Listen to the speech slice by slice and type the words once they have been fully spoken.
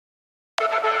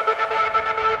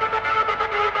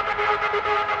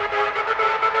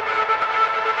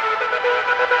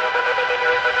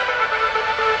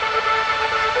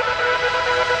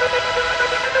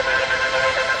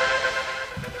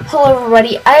Hello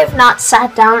everybody, I have not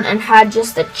sat down and had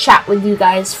just a chat with you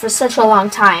guys for such a long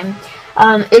time.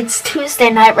 It's Tuesday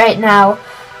night right now.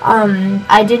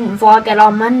 I didn't vlog at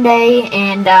all Monday,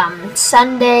 and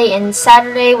Sunday and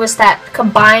Saturday was that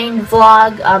combined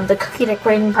vlog, the cookie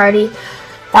decorating party.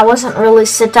 That wasn't really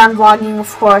sit down vlogging, of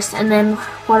course, and then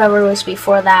whatever was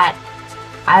before that,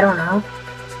 I don't know,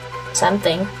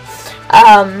 something.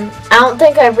 I don't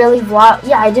think I really vlog,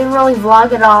 yeah, I didn't really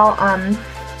vlog at all,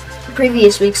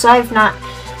 previous week, so I've not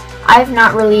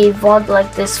really vlogged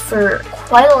like this for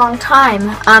quite a long time.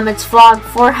 It's vlog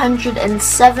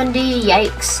 470.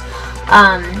 Yikes.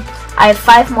 I have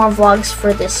 5 more vlogs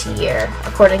for this year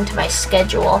according to my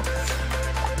schedule.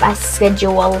 Why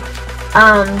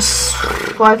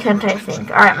can't I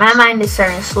think? Alright, my mind is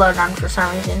starting to slow down for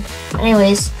some reason.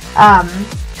 Anyways,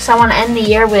 so I want to end the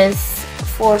year with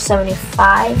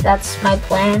 475. That's my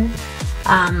plan.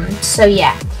 So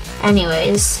yeah.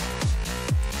 Anyways,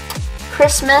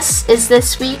 Christmas is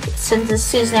this week. Since it's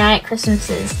Tuesday night, Christmas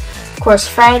is, of course,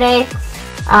 Friday.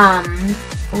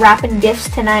 Wrapping gifts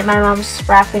tonight. My mom's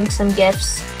wrapping some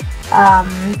gifts.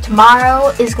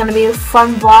 Tomorrow is going to be a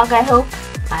fun vlog, I hope.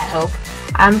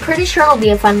 I'm pretty sure it'll be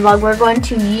a fun vlog. We're going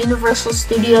to Universal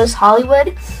Studios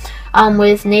Hollywood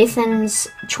with Nathan's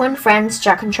twin friends,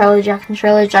 Jack and Charlie.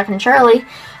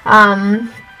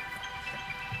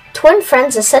 Twin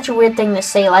friends is such a weird thing to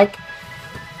say. Like,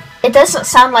 it doesn't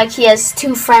sound like he has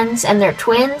 2 friends and they're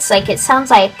twins. Like, it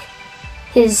sounds like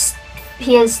he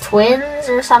has twins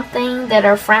or something that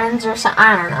are friends or something.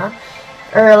 I don't know.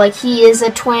 Or like he is a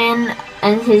twin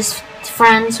and his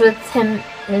friends with him,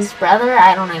 his brother.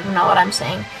 I don't even know what I'm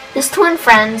saying. His twin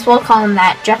friends, we'll call them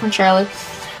that, Jack and Charlie.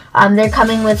 They're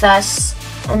coming with us,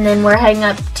 and then we're heading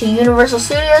up to Universal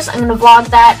Studios. I'm gonna vlog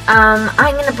that.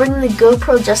 I'm gonna bring the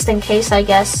GoPro just in case, I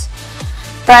guess.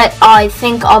 But I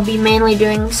think I'll be mainly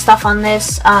doing stuff on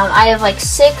this. I have like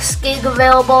 6 gig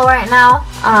available right now.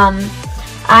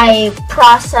 I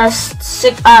processed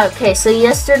 6. Okay, so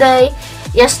yesterday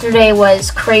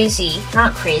was crazy.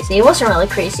 Not crazy. It wasn't really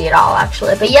crazy at all,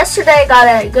 actually. But yesterday I got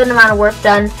a good amount of work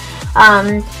done.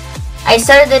 I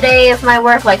started the day of my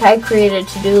work like I created a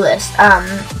to-do list.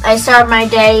 I started my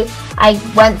day. I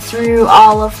went through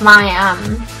all of my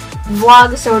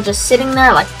vlogs that were just sitting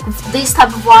there, like these type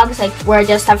of vlogs, like where I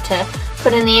just have to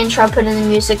put in the intro, put in the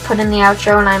music, put in the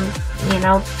outro, and I'm,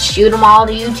 shoot them all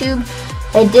to YouTube.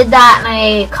 I did that, and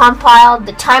I compiled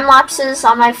the time lapses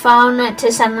on my phone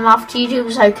to send them off to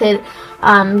YouTube, so I could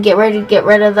get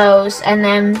rid of those. And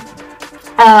then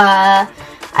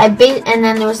and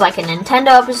then there was like a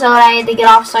Nintendo episode I had to get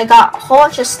off, so I got a whole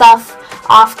bunch of stuff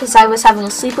off because I was having a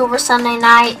sleepover Sunday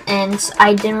night, and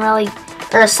I didn't really.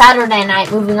 Or Saturday night,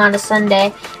 moving on to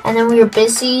Sunday, and then we were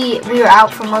busy. We were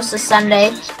out for most of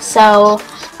Sunday, so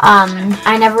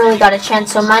I never really got a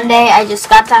chance. So Monday, I just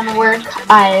got down to work.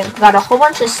 I got a whole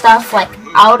bunch of stuff like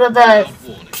out of the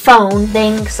phone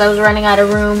thing because I was running out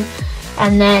of room,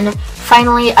 and then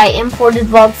finally I imported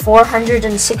vlog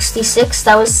 466.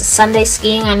 That was the Sunday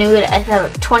skiing. I knew it. I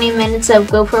had 20 minutes of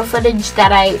GoPro footage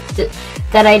that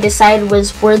I decided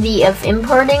was worthy of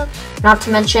importing. Not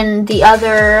to mention the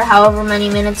other however many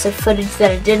minutes of footage that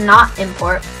I did not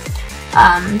import.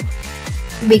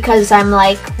 Because I'm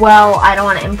like, well, I don't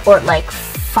want to import like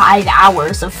 5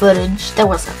 hours of footage. That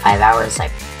wasn't 5 hours,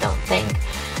 I don't think.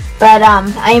 But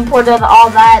I imported all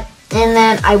that, and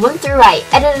then I went through, I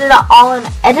edited it all, and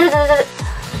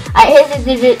I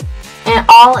edited it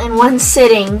all in one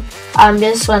sitting.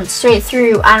 Just went straight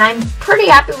through, and I'm pretty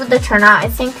happy with the turnout. I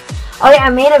think. Oh yeah, I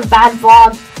made a bad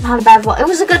vlog. Not a bad vlog. It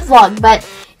was a good vlog, but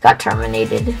got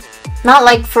terminated. Not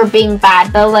like for being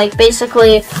bad, but like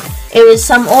basically it was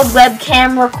some old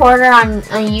webcam recorder on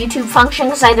a YouTube function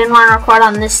because I didn't want to record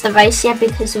on this device yet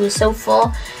because it was so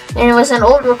full. And it was an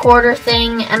old recorder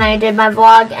thing, and I did my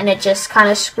vlog and it just kind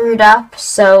of screwed up.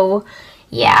 So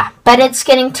yeah, but it's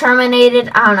getting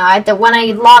terminated. I don't know. When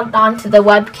I logged on to the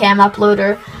webcam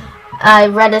uploader, I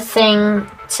read a thing.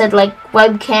 Said like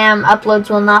webcam uploads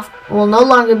will no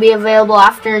longer be available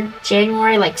after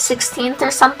January like 16th or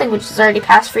something, which is already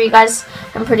passed for you guys,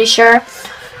 I'm pretty sure.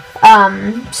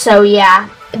 So yeah,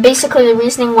 basically the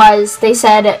reasoning was they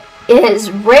said it is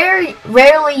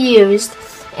rarely used,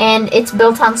 and it's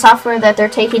built on software that they're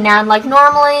taking down. Like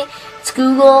normally it's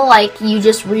Google, like you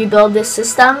just rebuild this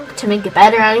system to make it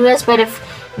better anyways, but if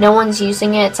no one's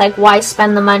using it, it's like why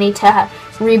spend the money to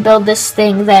rebuild this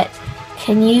thing that.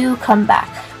 Can you come back?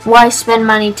 Why spend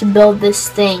money to build this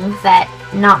thing that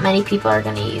not many people are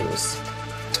gonna use.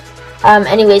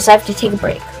 Anyways, I have to take a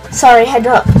break. Sorry, I had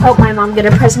to help my mom get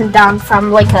a present down from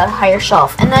like a higher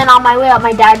shelf. And then on my way out,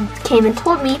 my dad came and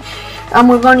told me,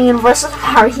 we're going to Universal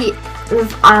tomorrow. He,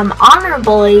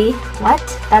 honorably, what?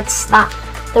 That's not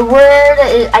the word.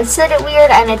 I said it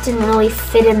weird and it didn't really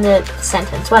fit in the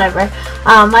sentence. Whatever.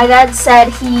 My dad said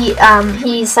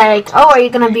he's like, oh, are you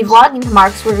gonna be vlogging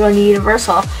tomorrow? Because we're going to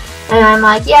Universal. And I'm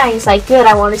like, yeah. He's like, good.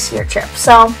 I want to see your trip.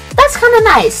 So that's kind of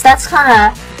nice. That's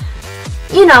kind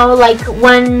of, you know, like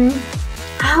when.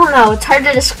 I don't know, it's hard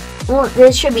to describe. Well,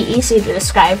 it should be easy to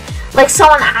describe. Like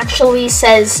someone actually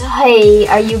says, hey,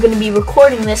 are you going to be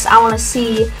recording this? I want to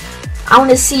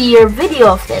see your video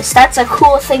of this. That's a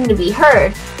cool thing to be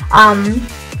heard.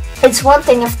 It's one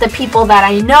thing if the people that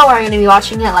I know are going to be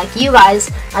watching it, like you guys,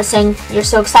 are saying you're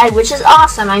so excited, which is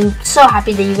awesome. I'm so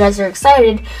happy that you guys are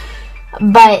excited.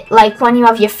 But like when you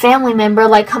have your family member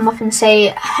like come up and say,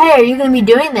 hey, are you going to be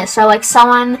doing this? Or like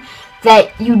someone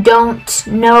that you don't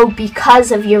know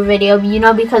because of your video, you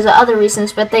know because of other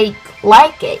reasons, but they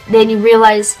like it. Then you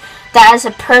realize that as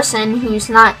a person who's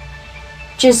not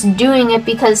just doing it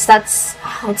because it's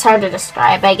hard to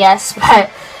describe, I guess, but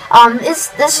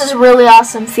this is a really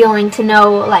awesome feeling to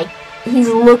know, like, he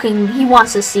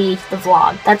wants to see the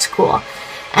vlog. That's cool.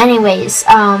 Anyways,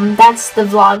 that's the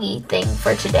vloggy thing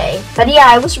for today. But yeah,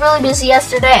 I was really busy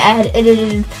yesterday. I had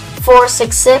edited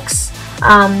 466.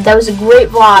 That was a great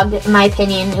vlog, in my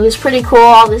opinion. It was pretty cool,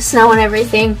 all the snow and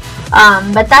everything.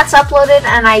 But that's uploaded,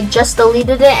 and I just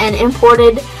deleted it and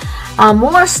imported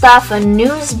more stuff, a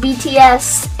news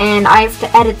BTS, and I have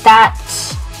to edit that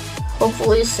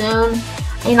hopefully soon.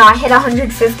 You know, I hit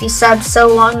 150 subs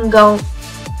so long ago,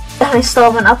 and I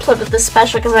still haven't uploaded this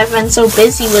special because I've been so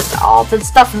busy with all the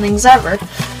stuff and things ever.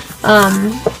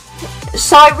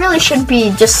 So I really shouldn't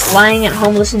be just lying at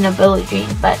home listening to Billie Jean,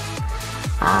 but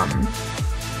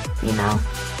you know,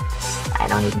 I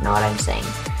don't even know what I'm saying.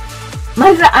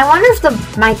 I wonder if the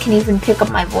mic can even pick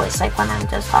up my voice, like when I'm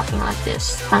just talking like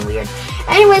this. It's kind of weird.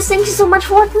 Anyways, thank you so much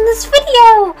for watching this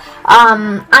video.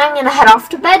 I'm gonna head off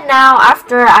to bed now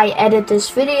after I edit this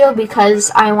video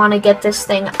because I want to get this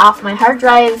thing off my hard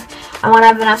drive. I want to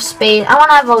have enough space. I want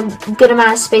to have a good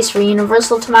amount of space for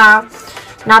Universal tomorrow.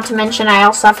 Not to mention, I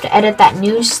also have to edit that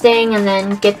news thing and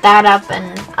then get that up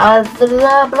and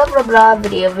blah blah blah blah.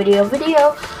 Video.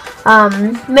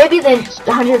 Maybe the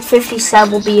 150 sub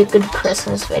will be a good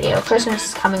Christmas video. Christmas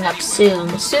is coming up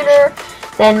soon, sooner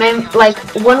than like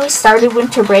when we started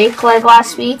winter break like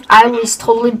last week. I was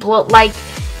totally like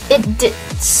it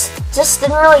just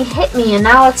didn't really hit me, and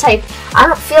now it's like I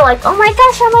don't feel like, oh my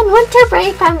gosh, I'm on winter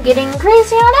break. I'm getting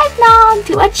crazy on eggnog,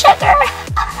 too much sugar.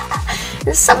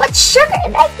 There's so much sugar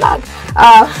in eggnog.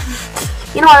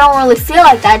 You know, I don't really feel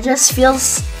like that. It just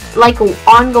feels like an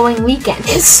ongoing weekend.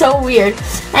 It's so weird.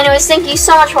 Anyways, thank you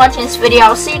so much for watching this video.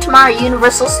 I'll see you tomorrow at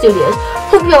Universal Studios.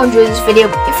 Hope you all enjoyed this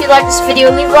video. If you like this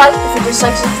video, leave a like. If you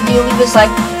dislike this video, leave a dislike.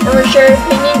 And share your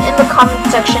opinion in the comment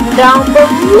section down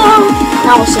below. And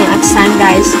I will see you next time,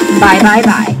 guys. Bye, bye,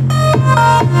 bye.